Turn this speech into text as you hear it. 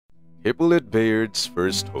Hippolyte Bayard's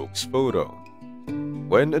first hoax photo.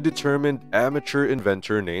 When a determined amateur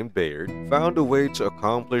inventor named Bayard found a way to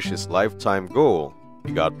accomplish his lifetime goal,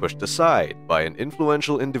 he got pushed aside by an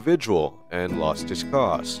influential individual and lost his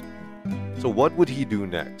cause. So what would he do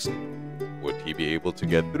next? Would he be able to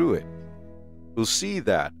get through it? We'll see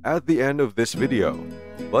that at the end of this video.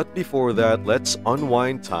 But before that, let's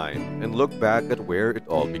unwind time and look back at where it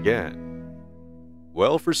all began.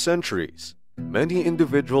 Well, for centuries, many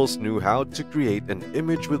individuals knew how to create an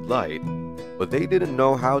image with light, but they didn't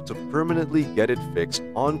know how to permanently get it fixed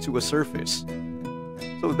onto a surface.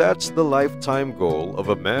 So that's the lifetime goal of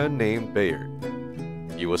a man named Bayard.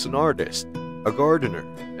 He was an artist, a gardener,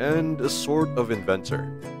 and a sort of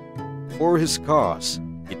inventor. For his cause,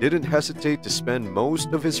 he didn't hesitate to spend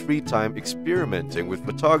most of his free time experimenting with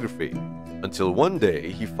photography, until one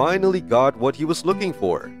day he finally got what he was looking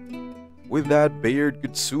for. With that, Bayard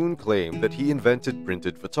could soon claim that he invented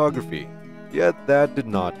printed photography, yet that did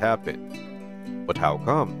not happen. But how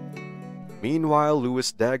come? Meanwhile, Louis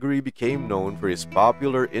Daguerre became known for his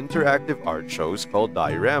popular interactive art shows called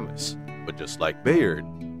dioramas. But just like Bayard,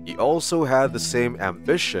 he also had the same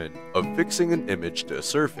ambition of fixing an image to a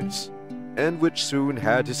surface, and which soon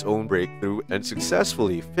had his own breakthrough and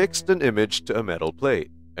successfully fixed an image to a metal plate,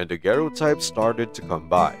 and daguerreotypes started to come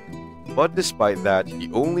by. But despite that,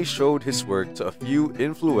 he only showed his work to a few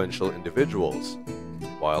influential individuals.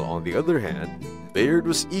 While on the other hand, Bayard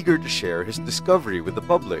was eager to share his discovery with the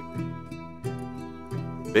public.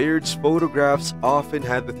 Bayard's photographs often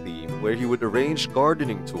had the theme where he would arrange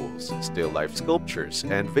gardening tools, still life sculptures,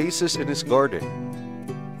 and vases in his garden.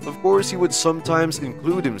 Of course, he would sometimes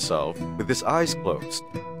include himself with his eyes closed,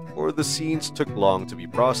 or the scenes took long to be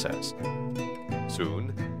processed.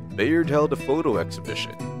 Soon, Bayard held a photo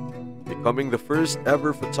exhibition, becoming the first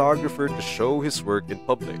ever photographer to show his work in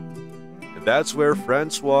public. And that's where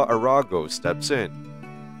Francois Arago steps in,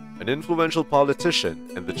 an influential politician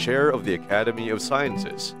and the chair of the Academy of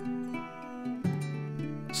Sciences.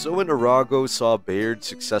 So when Arago saw Bayard's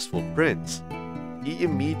successful prints, he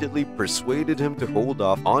immediately persuaded him to hold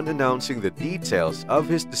off on announcing the details of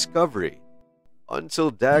his discovery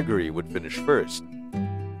until Daguerre would finish first.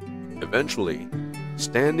 Eventually,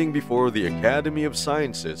 standing before the Academy of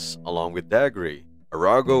Sciences along with Daguerre,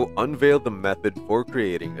 Arago unveiled the method for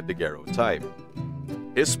creating a daguerreotype.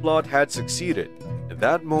 His plot had succeeded, and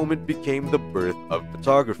that moment became the birth of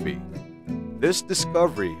photography. This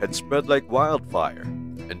discovery had spread like wildfire,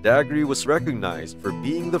 and Daguerre was recognized for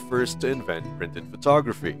being the first to invent printed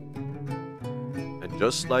photography. And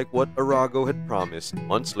just like what Arago had promised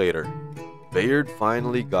months later, Bayard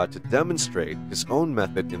finally got to demonstrate his own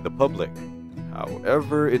method in the public.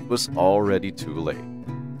 However, it was already too late.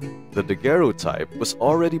 The daguerreotype was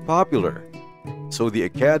already popular, so the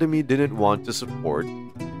Academy didn't want to support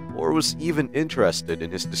or was even interested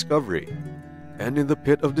in his discovery. And in the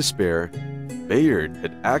pit of despair, Bayard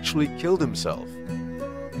had actually killed himself.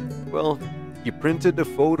 Well, he printed a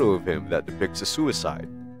photo of him that depicts a suicide,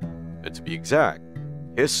 and to be exact,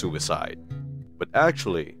 his suicide. But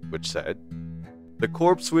actually, which said, "The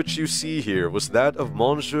corpse which you see here was that of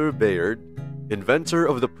Monsieur Bayard, inventor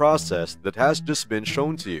of the process that has just been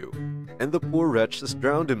shown to you, and the poor wretch has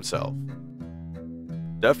drowned himself."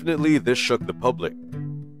 Definitely this shook the public,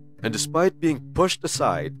 and despite being pushed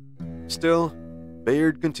aside, still,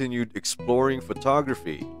 Bayard continued exploring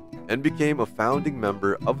photography and became a founding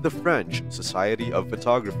member of the French Society of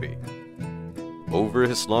Photography. Over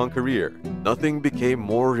his long career, nothing became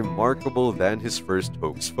more remarkable than his first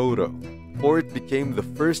hoax photo, for it became the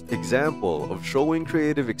first example of showing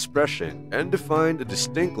creative expression and defined a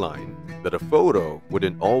distinct line that a photo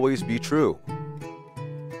wouldn't always be true.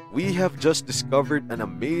 We have just discovered an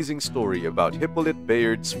amazing story about Hippolyte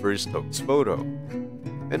Bayard's first hoax photo.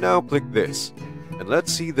 And now click this, and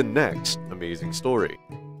let's see the next amazing story.